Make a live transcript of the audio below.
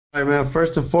All right, man.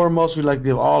 First and foremost, we'd like to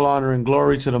give all honor and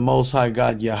glory to the Most High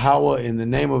God, Yahweh, in the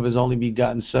name of His only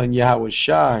begotten Son, Yahweh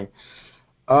Shai.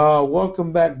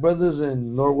 Welcome back, brothers,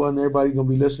 and Lord willing, everybody gonna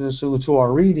be listening soon to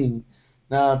our reading.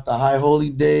 Now, the high holy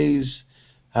days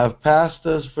have passed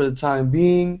us for the time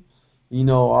being.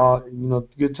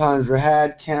 Good times were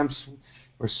had, camps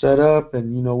were set up,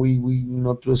 and we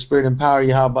through the Spirit and power,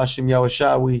 Yahweh Bashem Yahweh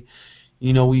Shai, we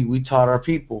taught our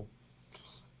people.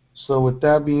 So with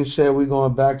that being said, we're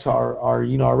going back to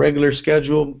our regular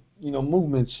schedule,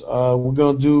 movements. We're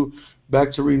going to do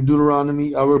back to reading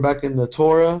Deuteronomy. We're back in the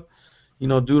Torah,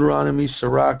 Deuteronomy,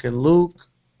 Sirach, and Luke.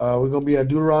 We're going to be at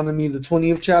Deuteronomy, the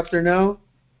 20th chapter now.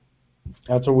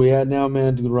 That's where we at now,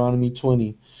 man, Deuteronomy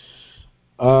 20.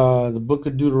 The book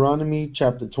of Deuteronomy,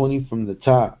 chapter 20 from the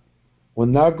top.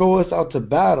 When thou goest out to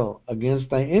battle against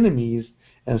thy enemies,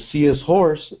 and seest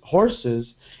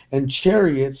horses and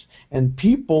chariots and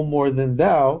people more than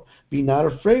thou, be not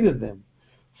afraid of them.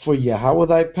 For Yahweh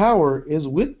thy power is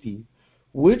with thee,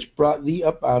 which brought thee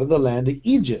up out of the land of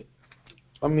Egypt.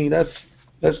 I mean,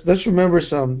 let's remember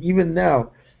something. Even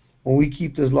now, when we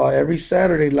keep this law every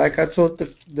Saturday, like I told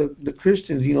the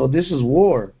Christians, this is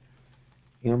war.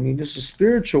 This is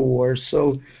spiritual war.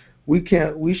 So we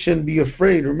shouldn't be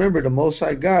afraid. Remember, the Most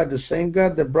High God, the same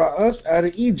God that brought us out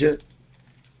of Egypt,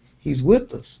 He's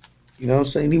with us. You know what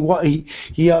I'm saying?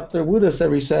 He out there with us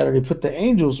every Saturday. Put the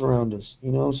angels around us.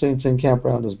 You know what I'm saying? To encamp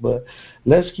around us. But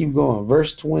let's keep going.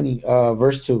 Verse 20,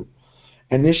 verse 2.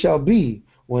 And it shall be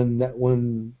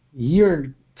when ye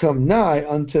are come nigh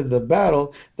unto the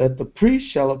battle, that the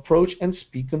priest shall approach and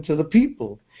speak unto the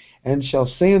people, and shall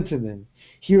say unto them,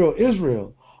 Hear, O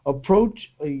Israel,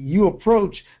 you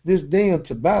approach this day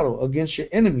unto battle against your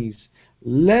enemies.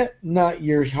 Let not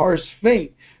your hearts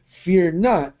faint, fear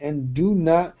not, and do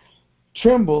not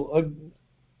tremble.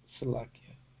 Salakia,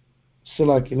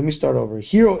 let me start over.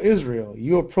 Hear, O Israel,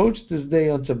 you approach this day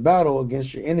unto battle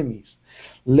against your enemies.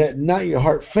 Let not your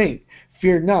heart faint,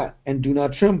 fear not, and do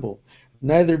not tremble,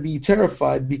 neither be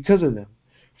terrified because of them.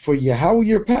 For Yahweh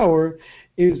your power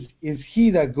is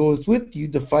He that goes with you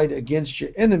to fight against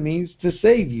your enemies to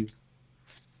save you.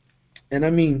 And I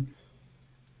mean,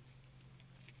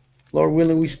 Lord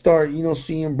willing, we start,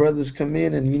 seeing brothers come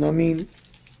in and,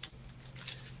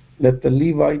 let the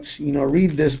Levites,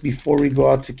 read this before we go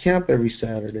out to camp every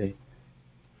Saturday.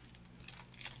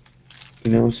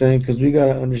 You know what I'm saying? Because we got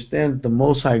to understand that the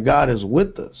Most High God is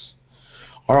with us.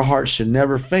 Our hearts should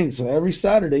never faint. So every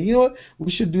Saturday, you know what?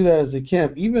 We should do that as a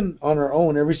camp. Even on our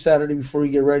own, every Saturday before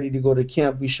we get ready to go to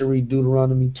camp, we should read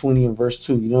Deuteronomy 20 and verse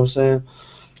 2. You know what I'm saying?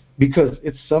 Because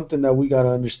it's something that we got to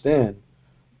understand.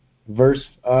 Verse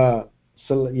verse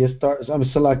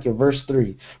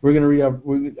 3. We're going to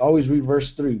we always read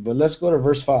verse 3, but let's go to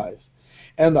verse 5.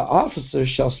 And the officers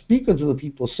shall speak unto the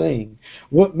people, saying,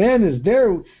 What man is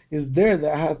there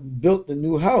that hath built the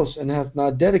new house, and hath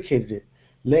not dedicated it?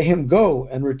 Let him go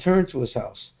and return to his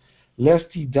house, lest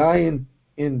he die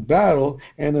in battle,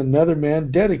 and another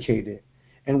man dedicate it.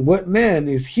 And what man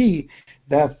is he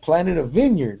that hath planted a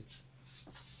vineyard?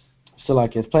 So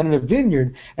like has planted a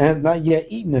vineyard, and hath not yet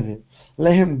eaten of it.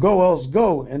 Let him go, else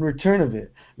go, and return of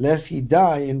it, lest he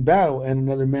die in battle, and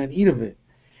another man eat of it.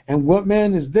 And what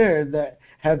man is there that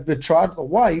hath betrothed a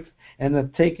wife, and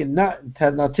hath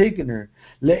not taken her?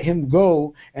 Let him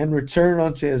go and return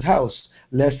unto his house,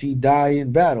 lest he die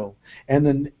in battle,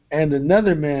 and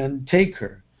another man take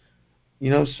her.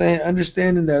 You know what I'm saying?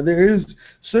 Understanding that there is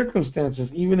circumstances,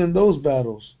 even in those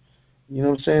battles. You know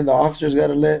what I'm saying? The officers got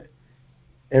to let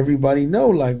everybody know,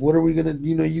 like, what are we going to,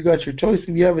 you got your choice. If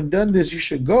you haven't done this, you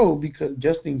should go, because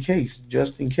just in case.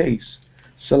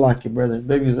 Salaki, brother.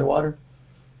 Baby, is there water?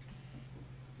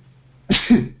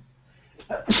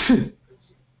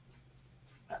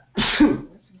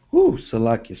 Whew,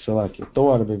 Salaki. Throw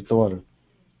water, baby, throw water.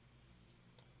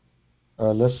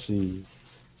 Let's see.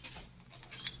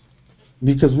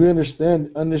 Because we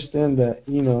understand that,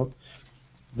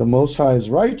 the Most High is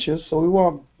righteous, so we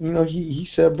want, he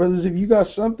said, brothers, if you got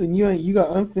something, you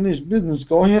got unfinished business,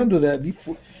 go handle that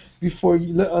before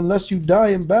unless you die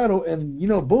in battle, and,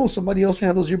 boom, somebody else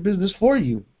handles your business for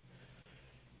you.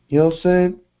 You know what I'm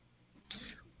saying?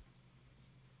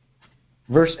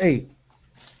 Verse 8.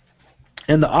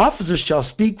 And the officers shall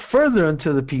speak further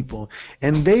unto the people,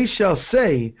 and they shall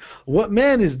say, What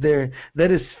man is there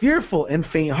that is fearful and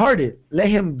faint-hearted? Let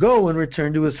him go and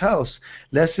return to his house,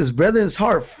 lest his brethren's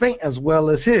heart faint as well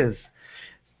as his.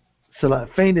 So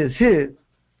faint as his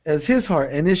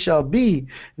heart. And it shall be,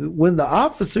 when the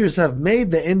officers have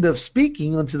made the end of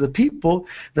speaking unto the people,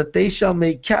 that they shall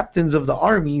make captains of the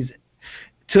armies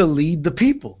to lead the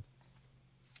people.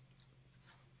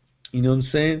 You know what I'm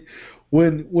saying?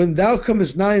 When thou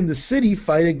comest nigh in the city,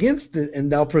 fight against it,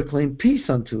 and thou proclaim peace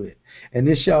unto it. And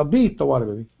it shall be, the water,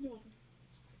 baby.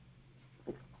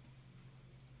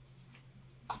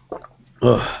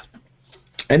 Ugh.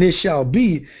 And it shall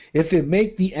be, if it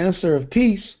make the answer of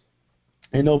peace,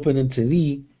 and open unto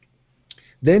thee,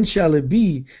 then shall it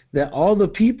be that all the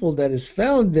people that is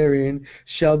found therein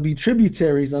shall be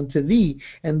tributaries unto thee,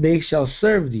 and they shall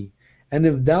serve thee. And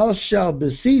if thou shalt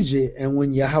besiege it, and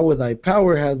when Yahweh thy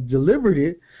power hath delivered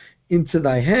it into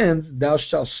thy hands, thou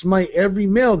shalt smite every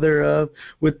male thereof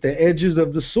with the edges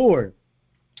of the sword.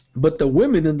 But the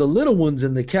women and the little ones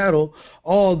and the cattle,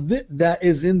 all that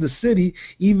is in the city,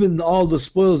 even all the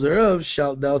spoils thereof,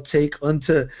 shalt thou take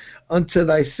unto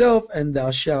thyself, and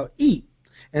thou shalt eat,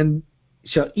 and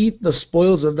shalt eat the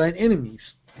spoils of thine enemies.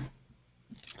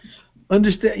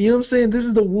 Understand? You know what I'm saying? This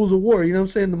is the rules of war. You know what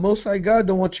I'm saying? The Most High God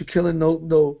don't want you killing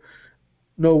no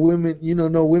women.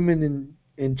 No women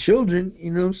and children.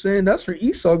 You know what I'm saying? That's where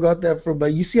Esau got that from.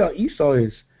 But you see how Esau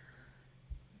is.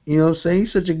 You know what I'm saying?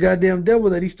 He's such a goddamn devil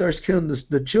that he starts killing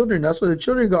the children. That's why the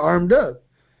children got armed up.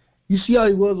 You see how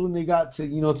he was when they got to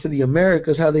to the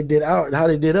Americas, how they did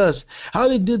us, how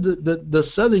they did the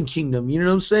Southern Kingdom. You know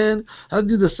what I'm saying? How they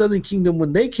did the Southern Kingdom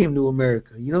when they came to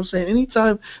America. You know what I'm saying?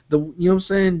 Anytime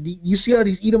you see how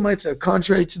these Edomites are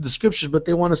contrary to the scriptures, but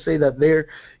they want to say that they're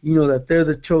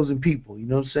the chosen people. You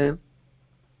know what I'm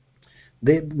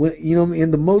saying?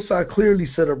 And the Most High clearly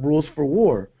set up rules for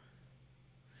war.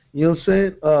 You know what I'm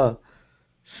saying?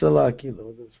 Salaki.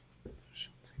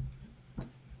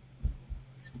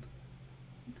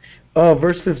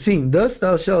 Verse 15, thus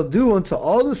thou shalt do unto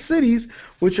all the cities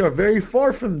which are very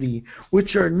far from thee,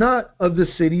 which are not of the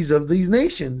cities of these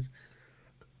nations,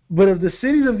 but of the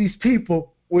cities of these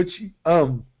people, which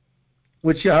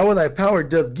Yahweh thy power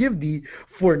doth give thee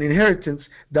for an inheritance.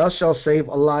 Thou shalt save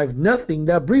alive nothing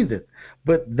that breatheth,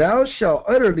 but thou shalt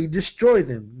utterly destroy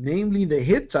them, namely the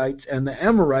Hittites and the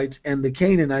Amorites and the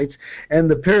Canaanites and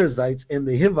the Perizzites and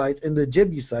the Hivites and the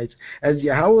Jebusites, as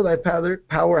Yahweh thy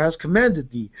power has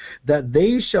commanded thee, that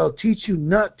they shall teach you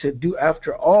not to do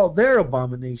after all their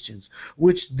abominations,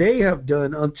 which they have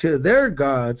done unto their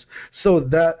gods, so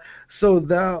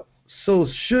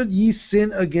should ye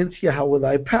sin against Yahweh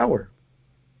thy power.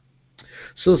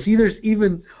 So see, there's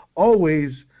even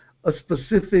always a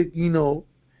specific,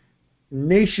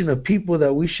 nation of people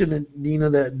that we shouldn't,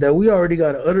 that we already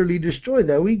got to utterly destroy,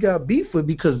 that we got beef with,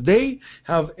 because they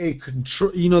have a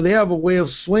control, they have a way of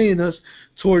swaying us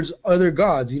towards other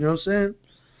gods. You know what I'm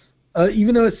saying?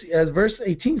 Even though as verse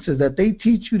 18 says that they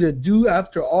teach you to do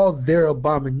after all their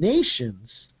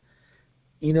abominations.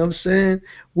 You know what I'm saying?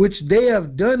 Which they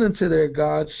have done unto their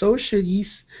gods, so should ye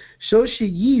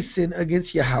sin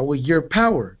against Yahweh your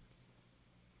power.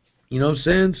 You know what I'm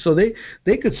saying? So they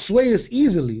could sway us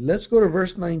easily. Let's go to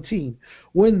verse 19.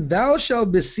 When thou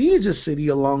shalt besiege a city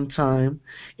a long time,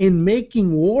 in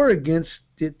making war against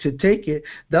it to take it,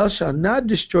 thou shalt not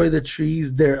destroy the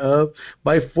trees thereof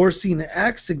by forcing an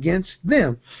axe against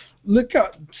them. Look,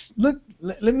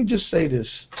 let me just say this.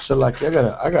 So like I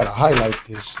gotta highlight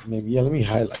this. Maybe let me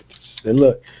highlight this. And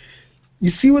look,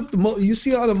 you see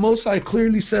how the Most High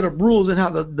clearly set up rules, and how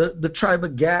the tribe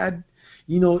of Gad,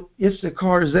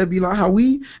 Issachar, Zebulun, how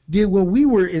we did when we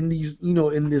were in these,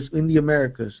 in the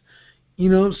Americas. You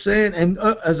know what I'm saying? And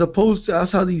as opposed to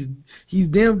us, how these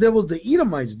damn devils, the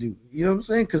Edomites, do. You know what I'm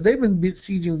saying? Because they've been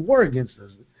besieging war against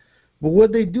us. But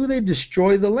what they do, they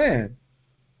destroy the land.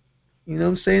 You know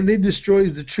what I'm saying? They destroy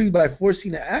the tree by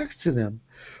forcing an axe to them.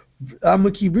 I'm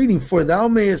going to keep reading. For thou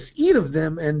mayest eat of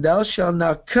them, and thou shalt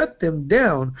not cut them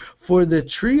down, for the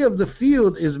tree of the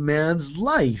field is man's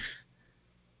life.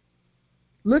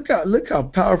 Look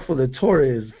how powerful the Torah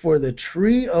is. For the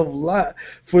tree of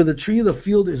the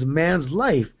field is man's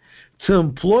life, to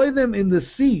employ them in the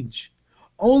siege.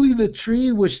 Only the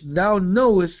tree which thou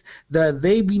knowest that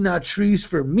they be not trees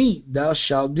for meat, thou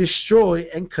shalt destroy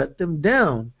and cut them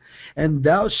down. And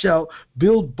thou shalt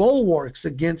build bulwarks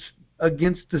against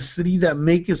the city that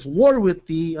maketh war with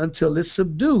thee until it's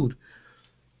subdued.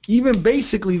 Even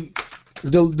basically,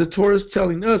 the Torah is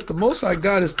telling us, the Most High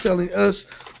God is telling us,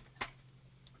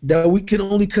 that we can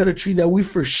only cut a tree that we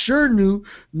for sure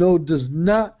does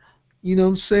not,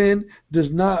 does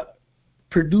not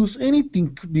produce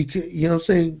anything, because,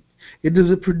 it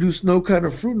doesn't produce no kind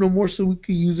of fruit no more, so we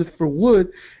can use it for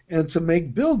wood and to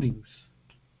make buildings.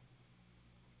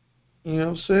 You know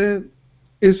what I'm saying?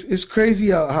 It's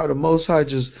crazy how the Most High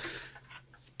just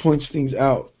points things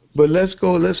out. But let's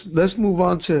move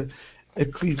on to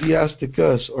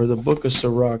Ecclesiasticus, or the book of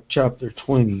Sirach, chapter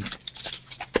 20.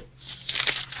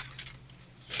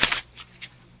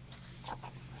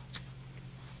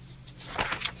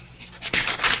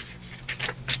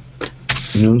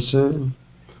 You know what I'm saying?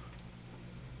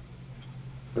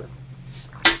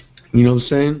 You know what I'm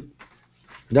saying?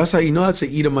 That's how you know that's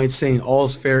an Edomite saying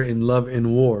all's fair in love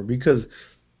and war. Because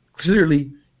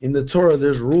clearly in the Torah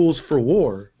there's rules for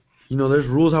war. You know, there's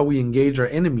rules how we engage our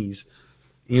enemies.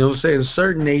 You know what I'm saying?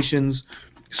 Certain nations,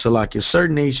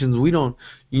 certain nations we don't,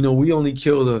 we only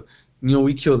kill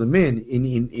we kill the men.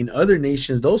 In other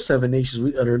nations, those 7 nations,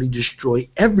 we utterly destroy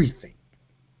everything.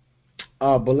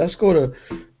 But let's go to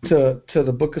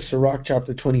the book of Sirach,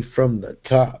 chapter 20, from the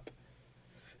top.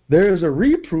 There is a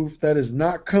reproof that is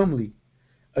not comely.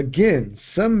 Again,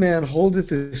 some man holdeth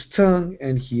his tongue,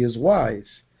 and he is wise.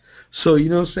 So, you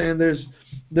know what I'm saying?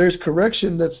 There's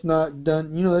correction that's not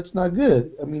done, that's not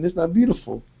good. I mean, it's not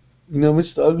beautiful.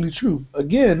 It's the ugly truth.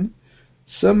 Again,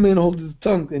 some men hold his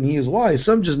tongue, and he is wise.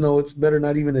 Some just know it's better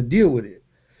not even to deal with it.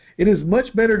 It is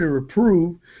much better to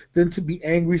reprove than to be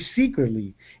angry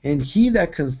secretly. And he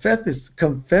that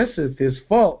confesseth his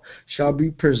fault shall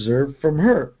be preserved from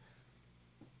her.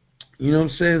 You know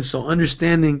what I'm saying? So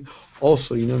understanding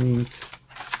also,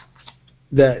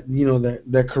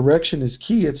 that correction is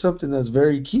key. It's something that's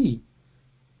very key.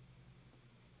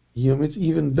 It's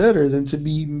even better than to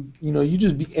be, you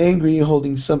just be angry and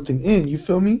holding something in. You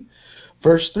feel me?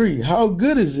 Verse 3, how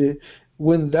good is it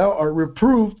when thou art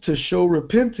reproved to show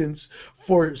repentance,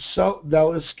 for shalt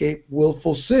thou escape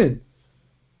willful sin.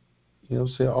 You know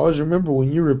what I'm saying? Always remember,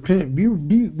 when you repent,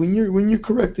 when you're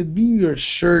corrected, be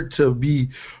sure to be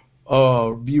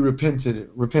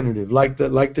repentative. Like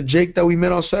the Jake that we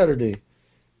met on Saturday.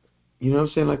 You know what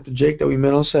I'm saying? Like the Jake that we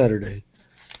met on Saturday.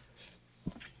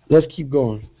 Let's keep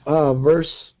going.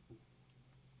 Verse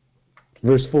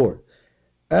 4.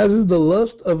 As is the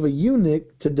lust of a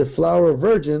eunuch to deflower a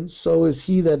virgin, so is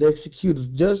he that executes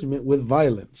judgment with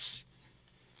violence.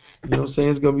 You know what I'm saying?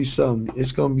 It's gonna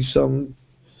be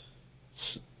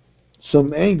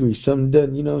some angry, some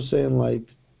done, you know what I'm saying, like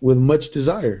with much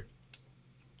desire.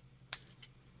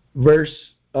 Verse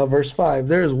 5.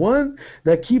 There is one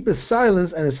that keepeth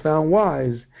silence and is found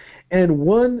wise, and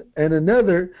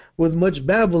another with much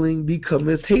babbling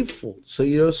becometh hateful. So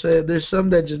you know what I'm saying? There's some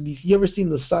that just be, you ever seen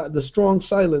the strong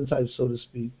silent type, so to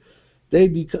speak? They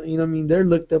become, they're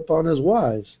looked upon as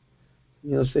wise.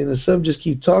 You know what I'm saying? And some just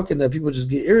keep talking that people just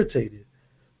get irritated.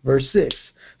 Verse 6.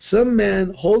 Some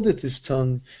man holdeth his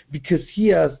tongue because he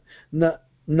hath not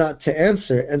to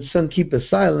answer, and some keepeth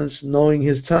silence, knowing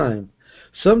his time.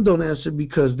 Some don't answer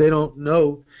because they don't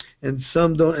know, and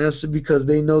some don't answer because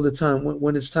they know the time,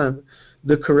 when it's time,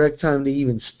 the correct time to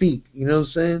even speak. You know what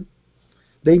I'm saying?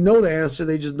 They know the answer,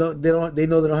 they know they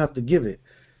don't have to give it.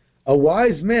 A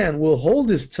wise man will hold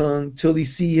his tongue till he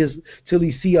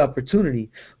see opportunity,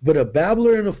 but a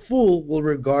babbler and a fool will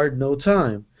regard no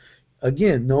time.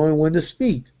 Again, knowing when to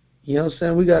speak. You know what I'm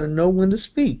saying? We got to know when to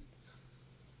speak.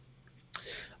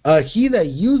 He that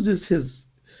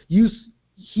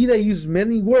uses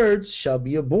many words shall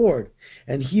be abhorred,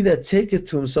 and he that taketh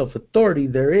to himself authority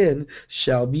therein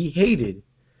shall be hated.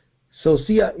 So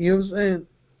see, you know what I'm saying?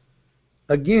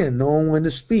 Again, knowing when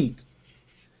to speak.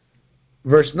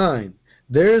 Verse 9.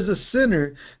 There is a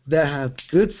sinner that hath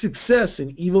good success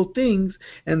in evil things,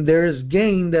 and there is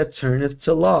gain that turneth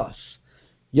to loss.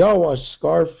 Y'all watch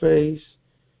Scarface.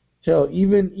 Hell,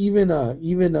 even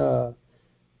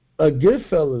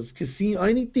Goodfellas, Casino,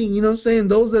 anything, you know what I'm saying?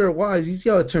 Those that are wise, you see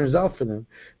how it turns out for them.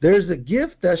 There's a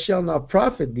gift that shall not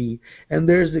profit thee, and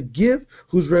there's a gift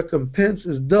whose recompense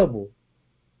is double.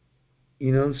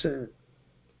 You know what I'm saying?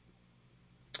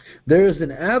 There is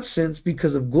an absence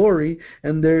because of glory,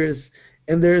 and there is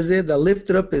it that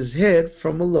lifted up his head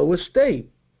from a low estate.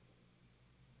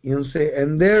 You know what I'm saying?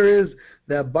 And there is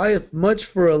that buyeth much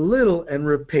for a little and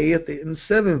repayeth it in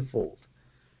sevenfold.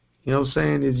 You know what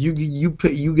I'm saying? Is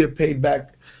you get paid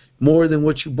back more than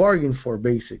what you bargained for,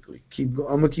 basically. I'm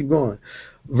gonna keep going.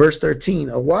 Verse 13.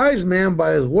 A wise man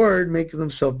by his word maketh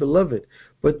himself beloved,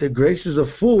 but the graces of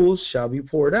fools shall be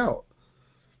poured out.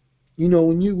 You know,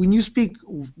 when you speak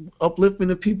uplifting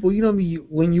to people, you know,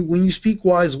 when you speak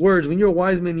wise words, when you're a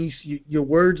wise man, your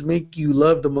words make you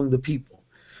loved among the people.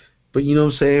 But you know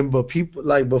what I'm saying?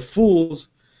 But fools,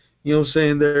 you know what I'm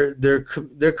saying,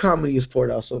 their comedy is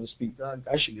poured out, so to speak.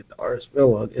 I should get the artist.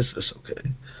 Well, it's okay.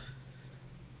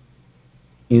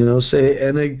 You know what I'm saying?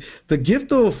 And the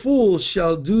gift of a fool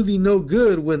shall do thee no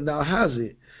good when thou hast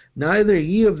it, neither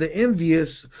ye of the envious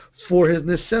for his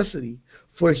necessity.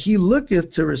 For he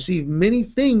looketh to receive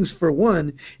many things for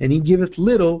one, and he giveth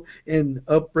little and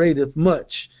upbraideth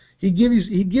much. He gives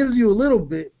you a little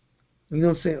bit. You know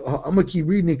what I'm saying? I'm going to keep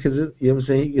reading it because, you know what I'm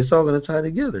saying, it's all going to tie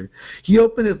together. He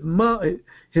openeth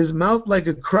his mouth like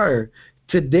a crier,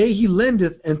 Today he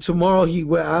lendeth, and tomorrow he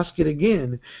will ask it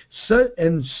again.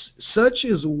 Such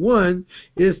is one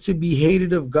is to be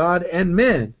hated of God and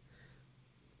men.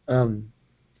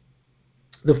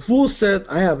 The fool saith,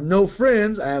 I have no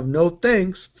friends, I have no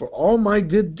thanks for all my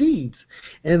good deeds,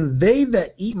 and they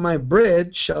that eat my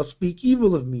bread shall speak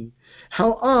evil of me.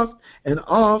 How and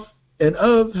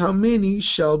of how many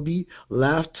shall be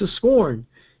laughed to scorn?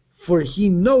 For he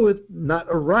knoweth not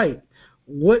aright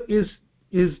what is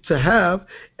to have,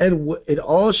 and it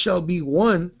all shall be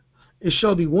one. It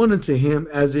shall be one unto him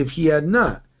as if he had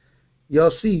not. Y'all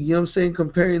see, you know what I'm saying?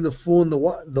 Comparing the fool and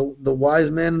the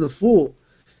wise man and the fool.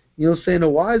 You know what I'm saying? A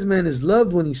wise man is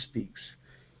loved when he speaks.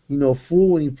 You know, a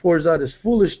fool, when he pours out his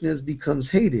foolishness, becomes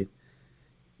hated.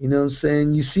 You know what I'm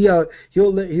saying? You see how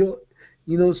you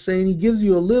know what I'm saying? He gives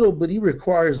you a little, but he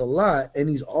requires a lot, and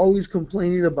he's always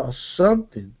complaining about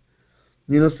something.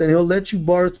 You know what I'm saying? He'll let you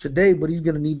borrow today, but he's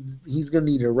gonna need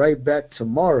it right back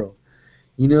tomorrow.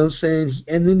 You know what I'm saying?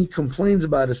 And then he complains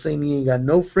about it, saying he ain't got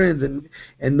no friends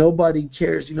and nobody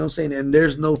cares, you know what I'm saying? And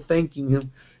there's no thanking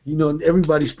him. You know,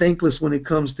 everybody's thankless when it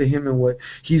comes to him and what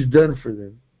he's done for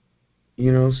them.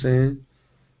 You know what I'm saying?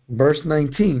 Verse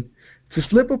 19. To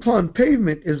slip upon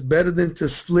pavement is better than to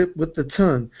slip with the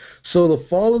tongue. So the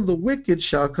fall of the wicked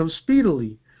shall come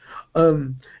speedily.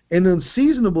 An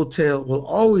unseasonable tale will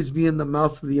always be in the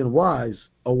mouth of the unwise.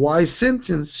 A wise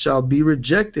sentence shall be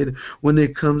rejected when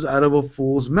it comes out of a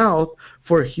fool's mouth,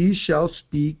 for he shall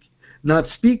not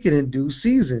speak it in due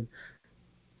season.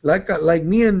 Like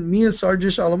me and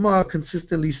Sergeant Shalimar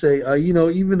consistently say, you know,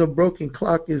 even a broken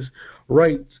clock is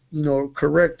right, you know,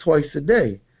 correct twice a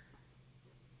day.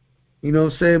 You know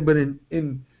what I'm saying? But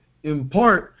in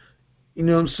part, you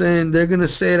know what I'm saying, they're going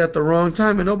to say it at the wrong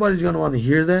time, and nobody's going to want to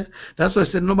hear that. That's why I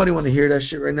said nobody want to hear that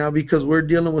shit right now, because we're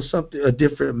dealing with a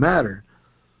different matter.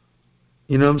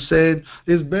 You know what I'm saying?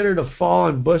 It's better to fall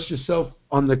and bust yourself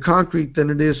on the concrete than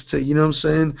it is to, you know what I'm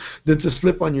saying, than to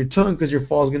slip on your tongue, because your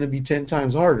fall is going to be 10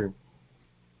 times harder.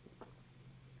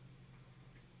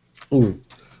 Ooh.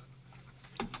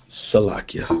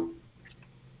 Salakia.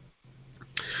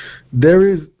 There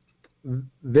is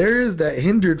that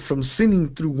hindered from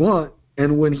sinning through want,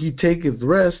 and when he taketh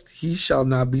rest, he shall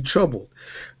not be troubled.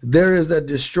 There is that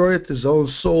destroyeth his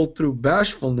own soul through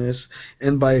bashfulness,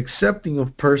 and by accepting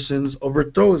of persons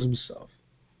overthrows himself.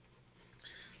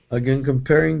 Again,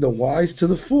 comparing the wise to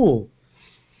the fool.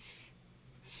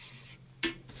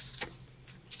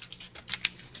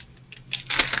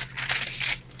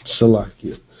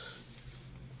 Salakia.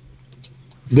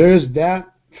 There is that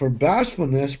for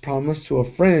bashfulness promise to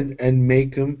a friend and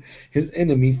make him his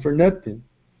enemy for nothing.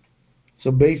 So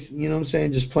basically, you know what I'm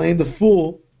saying, just playing the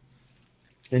fool,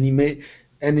 and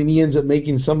then he ends up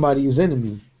making somebody his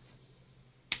enemy.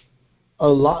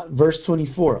 Verse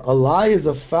 24. A lie is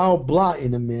a foul blot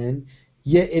in a man,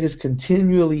 yet it is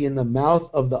continually in the mouth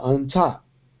of the untaught.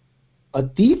 A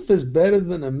thief is better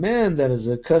than a man that is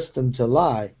accustomed to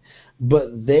lie,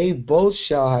 but they both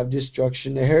shall have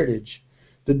destruction to heritage.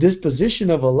 The disposition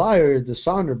of a liar is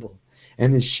dishonorable,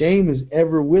 and his shame is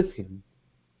ever with him.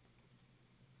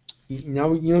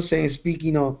 Now, you know what I'm saying,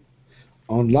 speaking on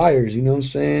liars, you know what I'm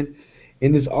saying?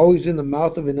 And it's always in the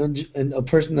mouth of a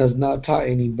person that's not taught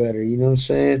any better, you know what I'm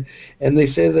saying? And they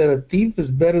say that a thief is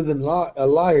better than a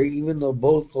liar, even though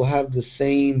both will have the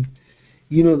same,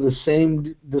 you know, the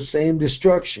same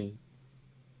destruction.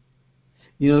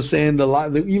 You know what I'm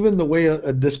saying? Even the way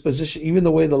a disposition, even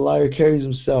the way the liar carries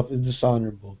himself is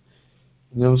dishonorable.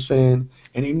 You know what I'm saying?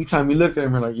 And anytime you look at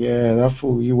him, you're like, yeah, that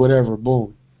fool, you whatever,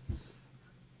 boom.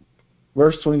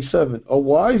 Verse 27, a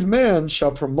wise man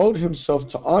shall promote himself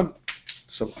to honor.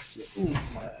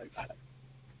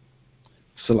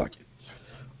 Salakia.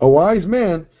 A wise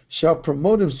man shall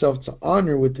promote himself to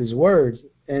honor with his words,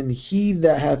 and he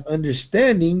that hath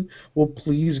understanding will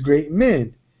please great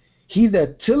men. He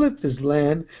that tilleth his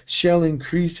land shall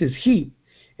increase his heap,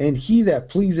 and he that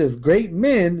pleaseth great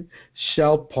men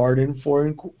shall pardon for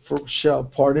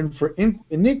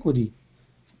iniquity.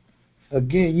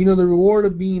 Again, you know, the reward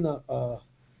of being a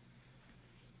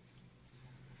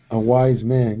wise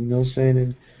man, you know what I'm saying?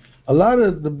 And a lot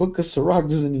of the book of Sirach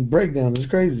doesn't even break down. It's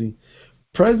crazy.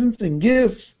 Presents and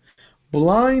gifts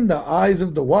blind the eyes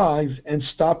of the wise and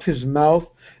stop his mouth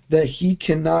that he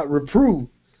cannot reprove.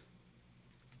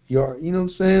 You know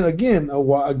what I'm saying? Again,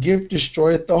 a gift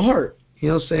destroyeth the heart. You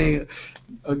know what I'm saying?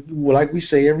 Like we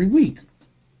say every week.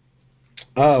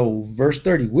 Verse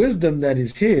 30. Wisdom that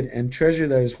is hid and treasure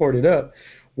that is hoarded up,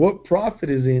 what profit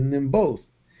is in them both?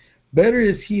 Better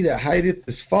is he that hideth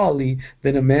his folly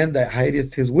than a man that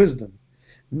hideth his wisdom.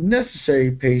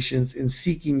 necessary patience in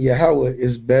seeking Yahweh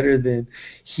is better than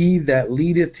he that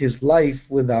leadeth his life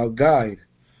without guide.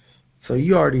 So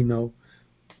you already know.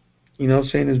 You know what I'm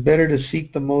saying? It's better to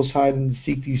seek the Most High than to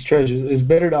seek these treasures. It's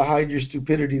better to hide your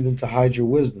stupidity than to hide your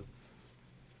wisdom.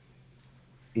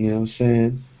 You know what I'm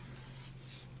saying?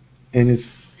 And it's,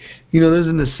 there's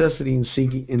a necessity in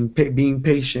seeking, being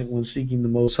patient when seeking the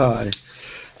Most High.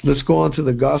 Let's go on to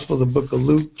the Gospel of the Book of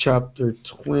Luke, chapter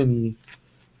 20.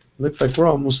 Looks like we're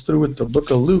almost through with the Book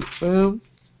of Luke, fam.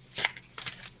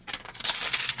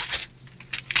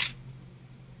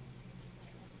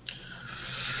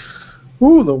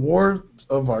 Ooh, the words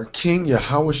of our King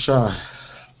Yahweh Shai.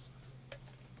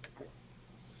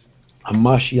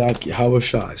 Hamashiach Yahweh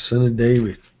Shai, son of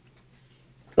David.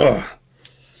 Ugh.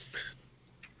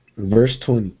 Verse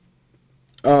 20.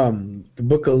 The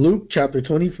Book of Luke, chapter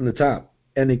 20 from the top.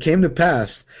 And it came to pass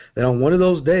that on one of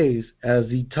those days, as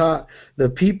he taught the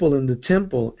people in the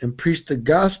temple and preached the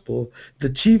gospel, the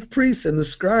chief priests and the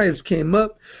scribes came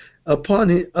upon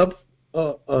him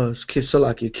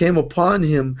came upon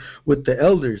him with the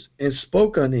elders and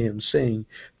spoke unto him, saying,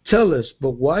 Tell us,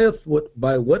 but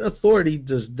by what authority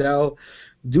dost thou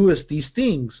doest these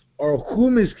things? Or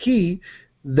whom is he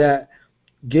that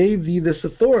gave thee this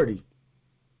authority?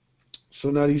 So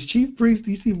now these chief priests,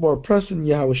 these people are pressing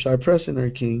Yahweh Shai, pressing our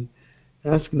king,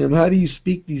 asking them, how do you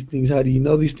speak these things? How do you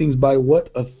know these things? By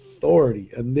what authority?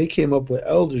 And they came up with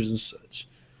elders and such.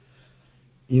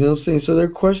 You know what I'm saying? So they're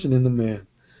questioning the man.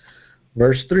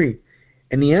 Verse 3.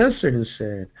 And he answered and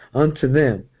said unto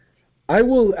them, I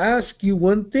will ask you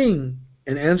one thing,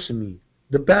 and answer me.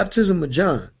 The baptism of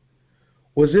John,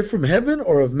 was it from heaven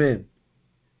or of men?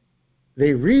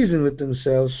 They reasoned with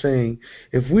themselves, saying,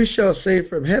 If we shall say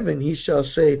from heaven, he shall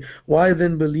say, Why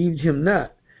then believed him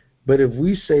not? But if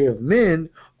we say of men,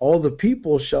 all the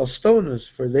people shall stone us,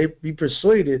 for they be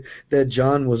persuaded that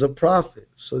John was a prophet.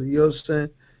 So you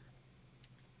understand?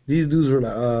 These dudes were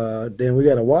like, then we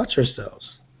got to watch ourselves.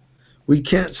 We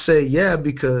can't say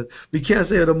because we can't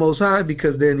say of the Most High,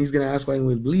 because then he's going to ask why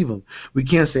we believe him. We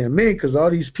can't say amen because all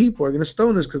these people are going to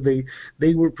stone us because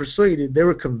they were persuaded, they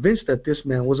were convinced that this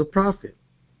man was a prophet.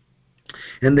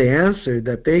 And they answered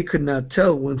that they could not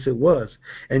tell whence it was.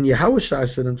 And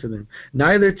Yahushua said unto them,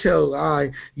 Neither tell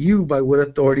I you by what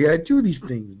authority I do these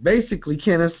things. Basically,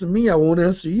 can't answer me, I won't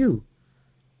answer you.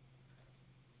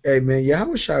 Hey man,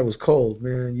 Yahushua was cold,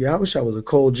 man. Yahushua was a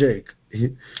cold Jake.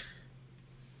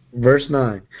 Verse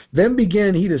 9. Then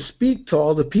began he to speak to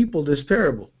all the people this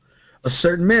parable. A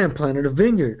certain man planted a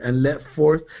vineyard and let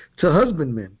forth to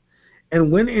husbandmen,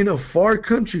 and went in a far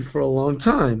country for a long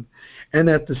time. And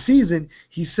at the season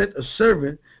he sent a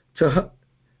servant to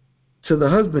the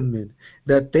husbandmen,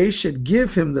 that they should give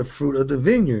him the fruit of the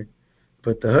vineyard.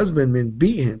 But the husbandmen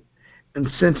beat him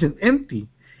and sent him empty.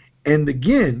 And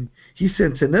again he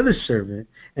sent another servant,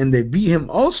 and they beat him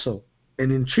also,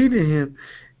 and entreated him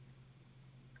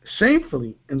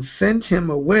shamefully, and sent him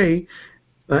away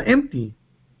empty.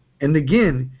 And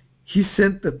again he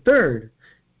sent the third,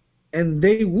 and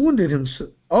they wounded him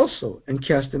also, and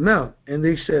cast him out. And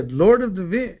they said, Then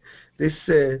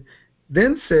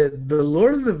said the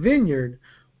Lord of the vineyard,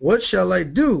 What shall I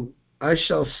do? I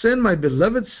shall send my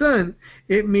beloved son.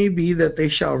 It may be that they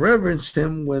shall reverence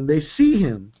him when they see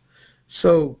him.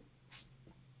 So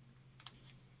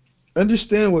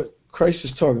understand what Christ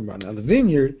is talking about. Now the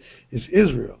vineyard is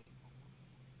Israel.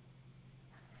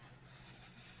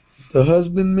 The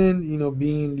husbandmen,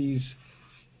 being these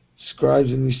scribes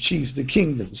and these chiefs, the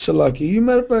kingdom. Salaki. You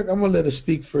matter of fact, I'm gonna let it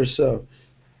speak for itself.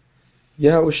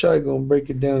 Yahweh Shai gonna break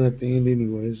it down at the end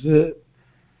anyways. You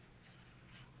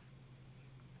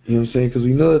know what I'm saying? Because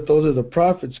we know that those are the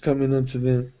prophets coming unto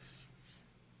them.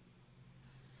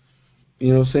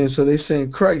 You know what I'm saying? So they're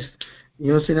saying Christ. You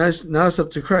know what I'm saying? Now it's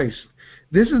up to Christ.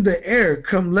 This is the heir.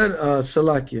 Come, let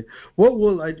Salakia.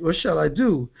 What shall I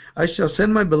do? I shall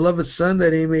send my beloved son, that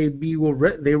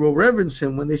they will reverence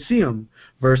him when they see him.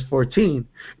 Verse 14.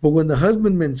 But when the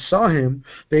husbandmen saw him,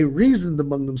 they reasoned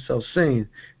among themselves, saying,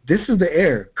 This is the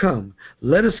heir. Come,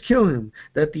 let us kill him,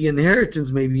 that the inheritance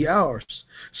may be ours.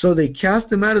 So they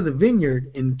cast him out of the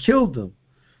vineyard and killed him.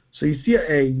 So you see,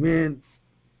 hey man.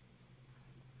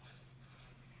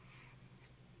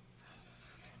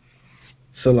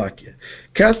 Salakia.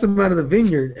 Cast them out of the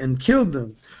vineyard and killed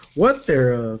them. What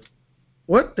thereof?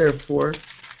 What therefore?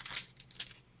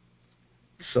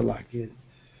 Salakia.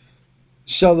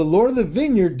 Shall the Lord of the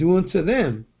vineyard do unto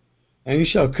them? And he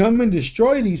shall come and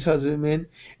destroy these husbandmen,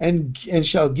 and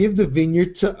shall give the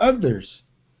vineyard to others.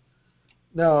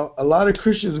 Now, a lot of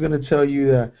Christians are going to tell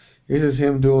you that this is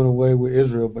him doing away with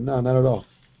Israel, but no, not at all.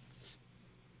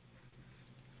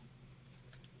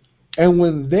 And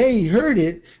when they heard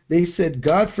it, they said,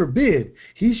 God forbid.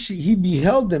 He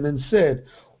beheld them and said,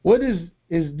 what is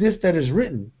this that is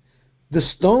written? The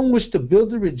stone which the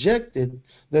builder rejected,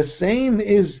 the same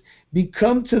is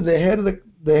become to the head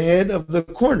of the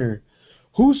corner.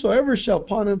 Whosoever shall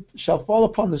fall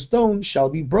upon the stone shall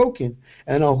be broken,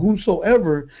 and on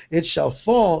whomsoever it shall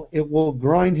fall, it will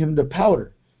grind him to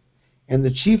powder. And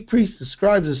the chief priest, the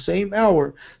scribes, the same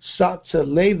hour sought to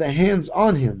lay the hands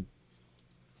on him.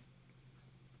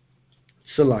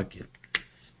 Salakia.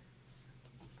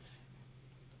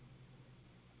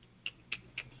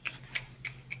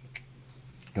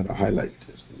 Gotta highlight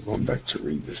this. I'm going back to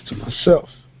read this to myself.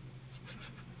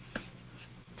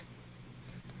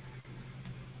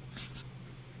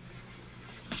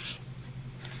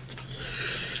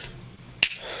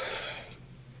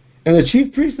 And the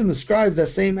chief priests and the scribes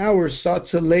that same hour sought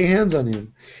to lay hands on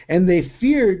him. And they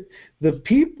feared the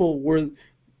people,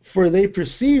 for they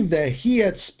perceived that he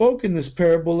had spoken this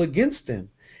parable against them.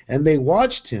 And they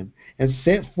watched him and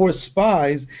sent forth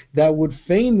spies that would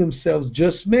feign themselves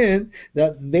just men,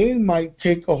 that they might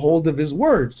take a hold of his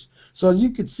words. So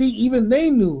you could see, even they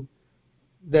knew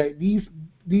that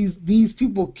these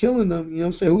people killing them, you know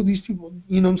what I'm saying, who these people,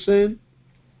 you know what I'm saying,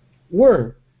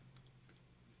 were.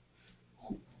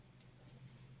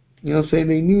 You know what I'm saying?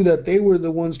 They knew that they were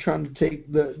the ones trying to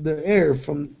take the air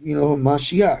from, you know,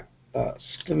 Mashiach. Let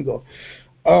me go.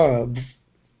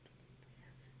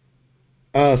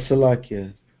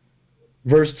 Salakia.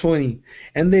 Verse 20.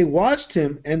 And they watched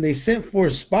him, and they sent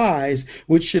forth spies,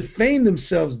 which should feign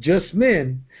themselves just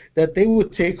men, that they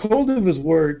would take hold of his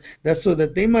word, that so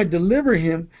that they might deliver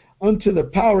him unto the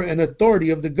power and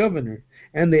authority of the governor.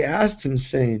 And they asked him,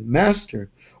 saying, Master,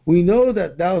 we know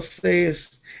that thou sayest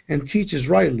and teachest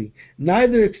rightly,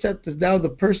 neither acceptest thou the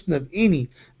person of any,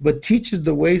 but teachest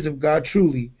the ways of God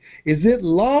truly. Is it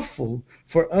lawful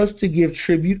for us to give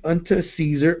tribute unto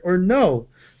Caesar or no?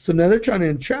 So now they're trying to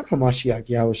entrap Hamashiach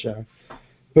Yahushua.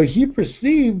 But he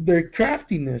perceived their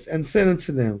craftiness and said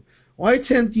unto them, Why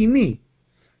tempt ye me?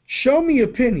 Show me a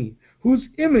penny, whose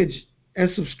image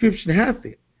and subscription hath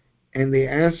it? And they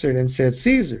answered and said,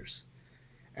 Caesar's.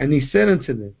 And he said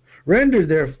unto them, Render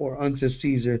therefore unto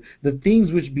Caesar the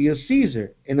things which be of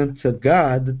Caesar, and unto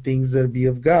God the things that be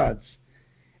of God's.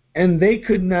 And they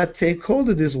could not take hold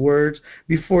of his words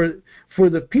for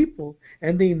the people,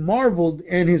 and they marveled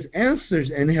at his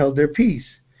answers and held their peace.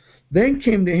 Then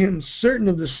came to him certain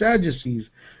of the Sadducees,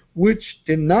 which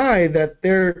deny that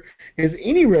there is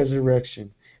any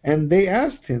resurrection. And they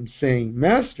asked him, saying,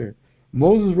 Master,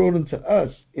 Moses wrote unto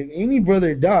us, if any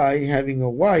brother die having a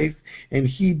wife, and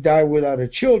he die without a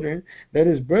children, that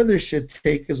his brother should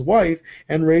take his wife,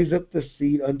 and raise up the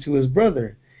seed unto his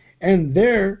brother. And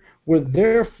there were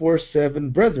therefore 7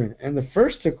 brethren, and the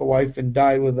first took a wife and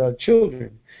died without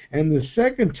children, and the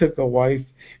second took a wife,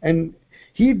 and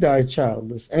he died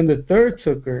childless, and the third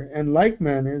took her, and like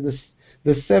manner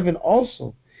the 7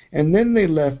 also. And then they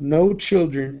left no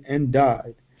children and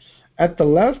died. At the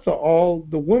last of all,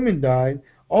 the woman died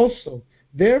also.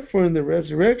 Therefore, in the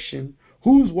resurrection,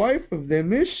 whose wife of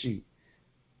them is she?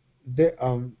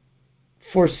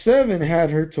 For 7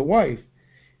 had her to wife.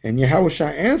 And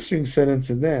Yahushua answering said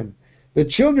unto them, The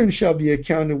children shall be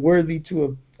accounted worthy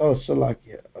to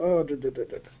Salakia.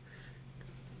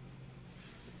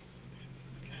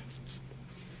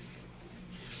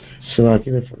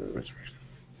 Salakia for the resurrection.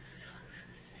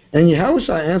 And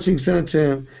Yahushua answering said unto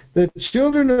him, The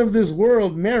children of this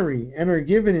world marry and are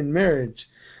given in marriage,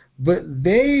 but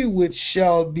they which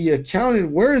shall be accounted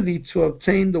worthy to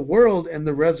obtain the world and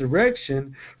the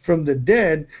resurrection from the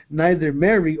dead neither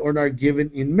marry or are given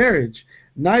in marriage,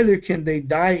 neither can they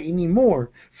die any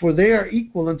more, for they are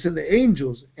equal unto the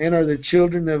angels, and are the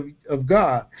children of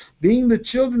God, being the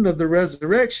children of the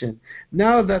resurrection.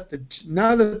 Now that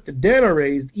the dead are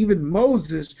raised, even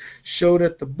Moses showed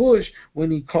at the bush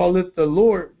when he called it the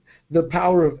Lord, the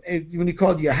power of, when he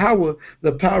called Yahweh,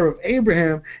 the power of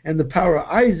Abraham, and the power of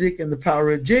Isaac, and the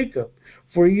power of Jacob.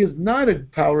 For he is not a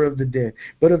power of the dead,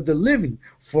 but of the living,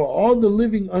 for all the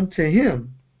living unto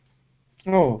him.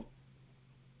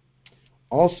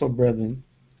 Also, brethren,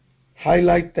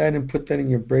 highlight that and put that in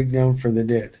your breakdown for the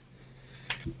dead.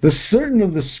 The certain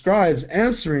of the scribes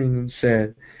answering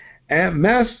said,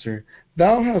 Master,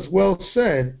 thou hast well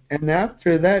said, and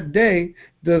after that day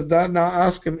dost thou not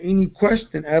ask him any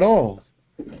question at all.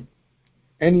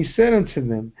 And he said unto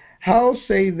them, How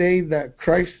say they that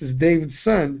Christ is David's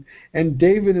son? And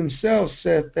David himself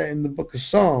said that in the book of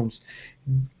Psalms,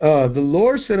 the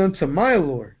Lord said unto my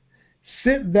Lord,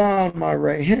 Sit thou on my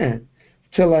right hand,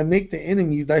 till I make the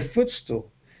enemy thy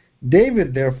footstool.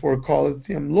 David therefore calleth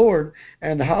him Lord,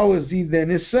 and how is he then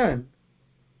his son?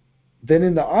 Then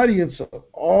in the audience of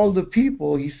all the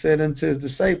people he said unto his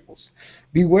disciples,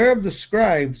 beware of the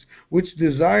scribes, which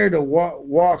desire to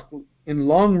walk in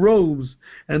long robes,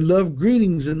 and love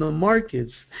greetings in the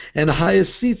markets, and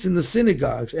highest seats in the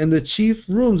synagogues, and the chief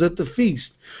rooms at the feast,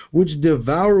 which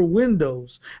devour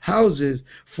windows, houses,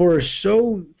 for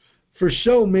show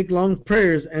make long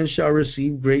prayers, and shall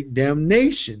receive great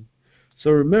damnation.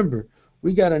 So remember,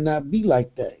 we got to not be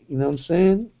like that. You know what I'm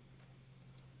saying?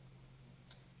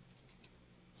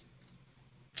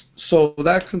 So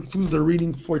that concludes the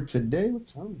reading for today. What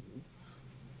time is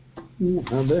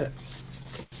it? Not bad.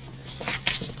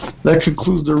 That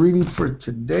concludes the reading for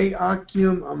today,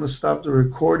 Akim. I'm going to stop the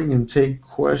recording and take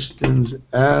questions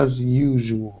as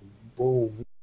usual. Boom.